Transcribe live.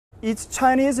Its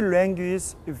Chinese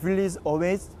language village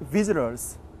awaits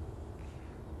visitors.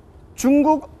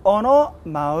 중국 언어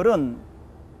마을은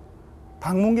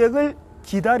방문객을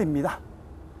기다립니다.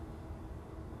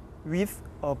 With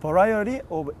a variety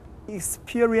of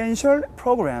experiential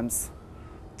programs.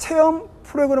 체험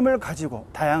프로그램을 가지고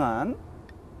다양한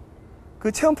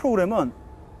그 체험 프로그램은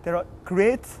There are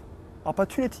great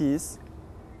opportunities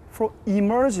for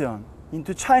immersion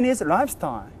into Chinese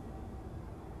lifestyle.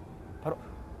 바로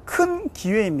큰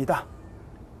기회입니다.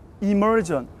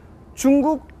 immersion.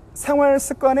 중국 생활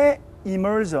습관의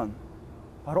immersion.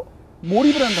 바로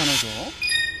몰입을 한 단어죠.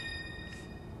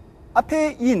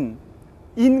 앞에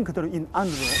in 그대로 in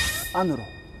안으로.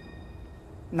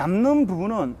 남는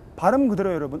부분은 발음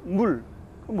그대로 여러분 물.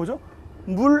 그럼 뭐죠?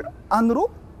 물 안으로.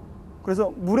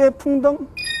 그래서 물의 풍덩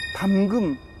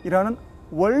담금이라는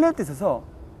원래 뜻에서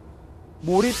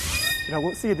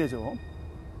몰입이라고 쓰게 되죠.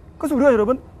 그래서 우리가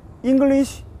여러분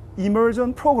English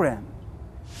Immersion Program,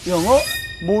 영어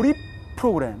몰입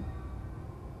프로그램,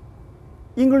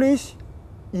 English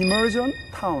Immersion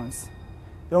Towns,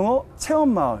 영어 체험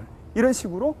마을, 이런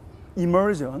식으로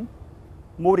Immersion,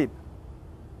 몰입.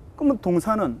 그러면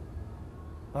동사는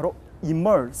바로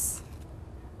immerse.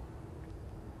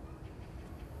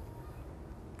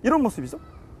 이런 모습이죠.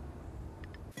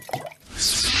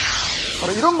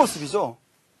 바로 이런 모습이죠.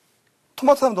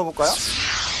 토마토 한번 넣어볼까요?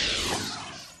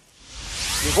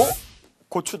 그리고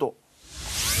고추도.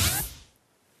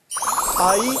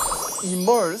 I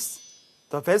immerse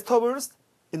the vegetables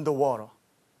in the water.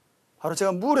 바로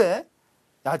제가 물에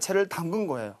야채를 담근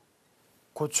거예요.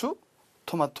 고추,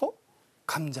 토마토,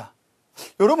 감자.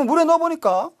 여러분 물에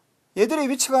넣어보니까 얘들의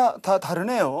위치가 다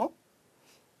다르네요.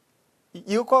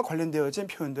 이것과 관련되어진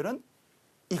표현들은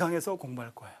이 강에서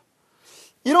공부할 거예요.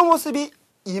 이런 모습이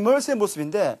immerse의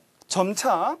모습인데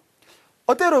점차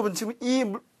어때요 여러분? 지금 이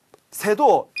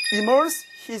새도 immerse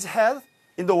his head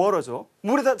in the water죠.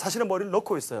 물에다 자신의 머리를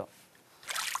넣고 있어요.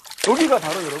 여기가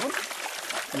바로 여러분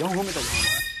영어입니다. 영어.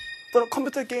 또는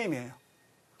컴퓨터 게임이에요.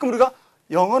 그럼 우리가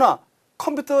영어나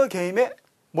컴퓨터 게임에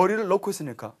머리를 넣고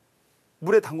있으니까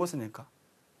물에 담궜으니까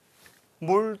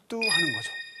몰두하는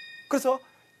거죠. 그래서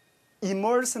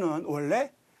immerse는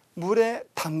원래 물에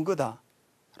담그다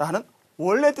라는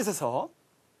원래 뜻에서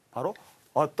바로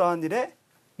어떠한 일에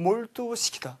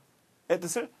몰두시키다의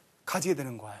뜻을 가지게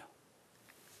되는 거예요.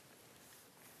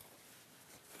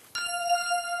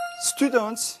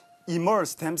 Students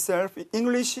immerse themselves in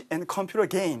English and computer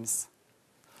games.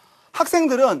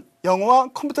 학생들은 영어와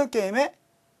컴퓨터 게임에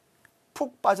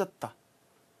푹 빠졌다.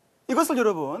 이것을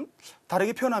여러분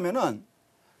다르게 표현하면은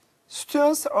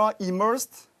Students are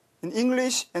immersed in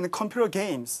English and computer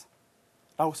games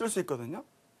라고 쓸 수 있거든요.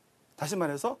 다시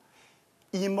말해서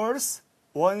immerse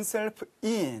oneself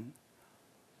in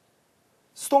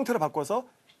수동태로 바꿔서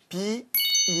be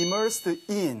immersed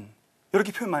in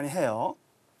이렇게 표현 많이 해요.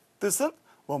 뜻은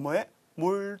뭐뭐에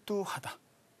몰두하다.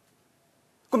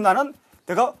 그럼 나는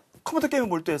내가 컴퓨터 게임에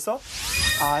몰두해서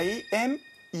I am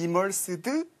immersed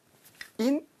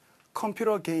in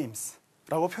computer games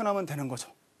라고 표현하면 되는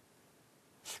거죠.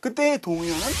 그때의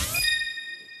동의어는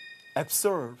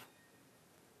absorb,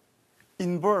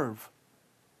 involve,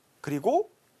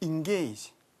 그리고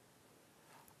engage,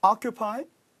 occupy,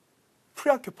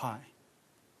 preoccupy.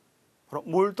 바로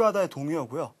몰두하다의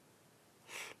동의어고요.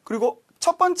 그리고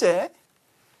첫 번째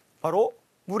바로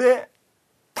물에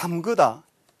담그다,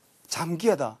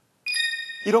 잠기하다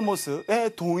이런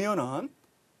모습의 동의어는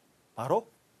바로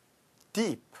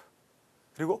deep,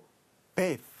 그리고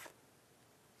bathe,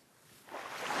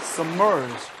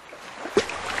 submerge.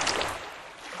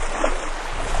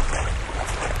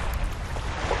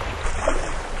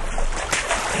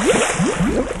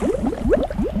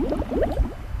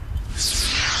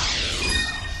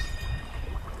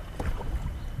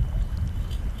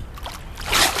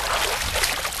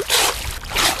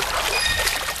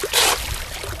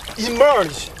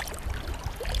 Emerge.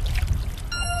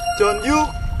 The new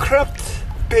craft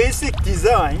basic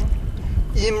design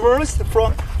emerged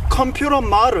from computer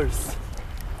models.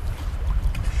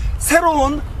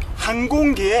 새로운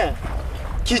항공기의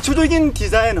기초적인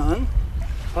디자인은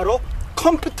바로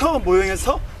컴퓨터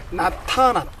모형에서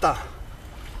나타났다.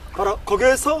 바로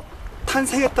거기에서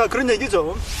탄생했다. 그런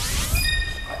얘기죠.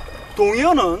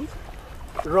 동의어는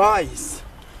rise,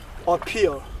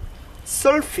 appear,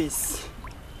 surface.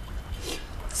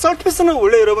 surface는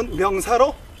원래 여러분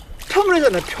명사로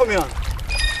표면이잖아요.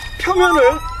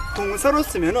 표면을 동사로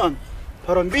쓰면은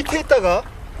바로 밑에 있다가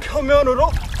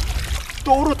표면으로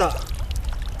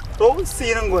떠오르다로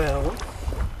쓰이는 거예요.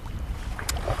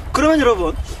 그러면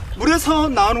여러분 물에서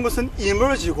나오는 것은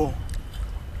immerge고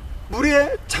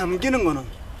물에 잠기는 거는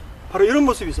바로 이런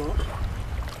모습이죠.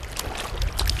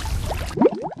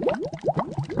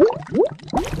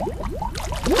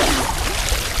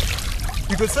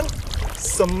 이것은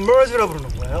submerge라고 부르는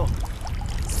거예요.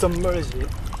 submerge.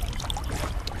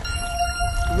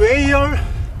 whale,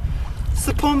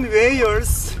 sperm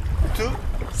whales to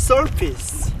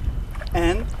surface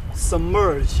and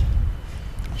submerge.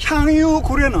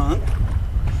 향유고래는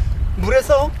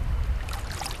물에서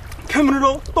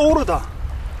표면으로 떠오르다.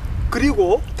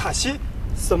 그리고 다시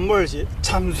submerge,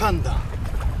 잠수한다.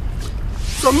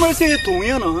 submerge의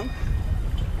동의어는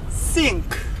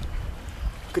sink,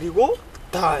 그리고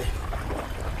dive.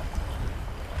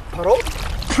 바로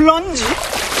plunge,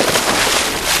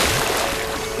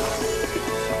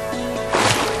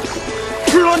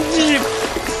 plunge.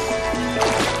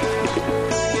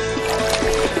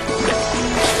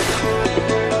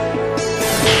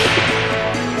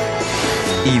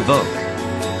 Evoke,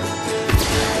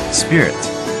 spirit,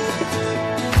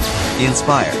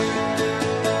 inspire,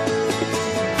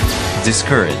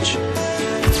 discourage,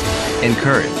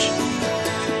 encourage,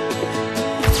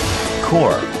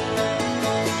 core,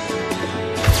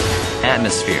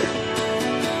 atmosphere,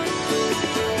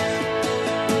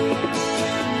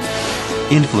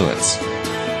 influence,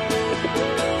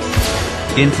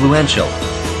 influential,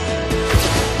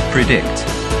 predict,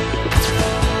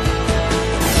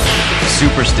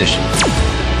 superstition.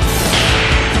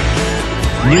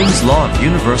 Newton's law of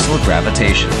universal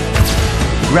gravitation.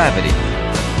 Gravity.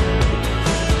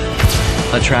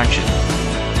 Attraction.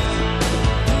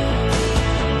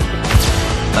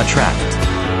 Attract.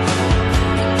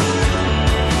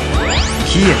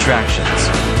 Key attractions.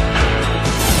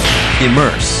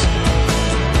 Immerse.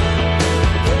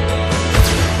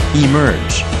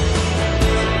 Emerge.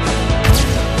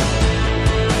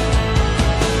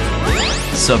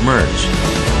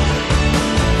 Submerge.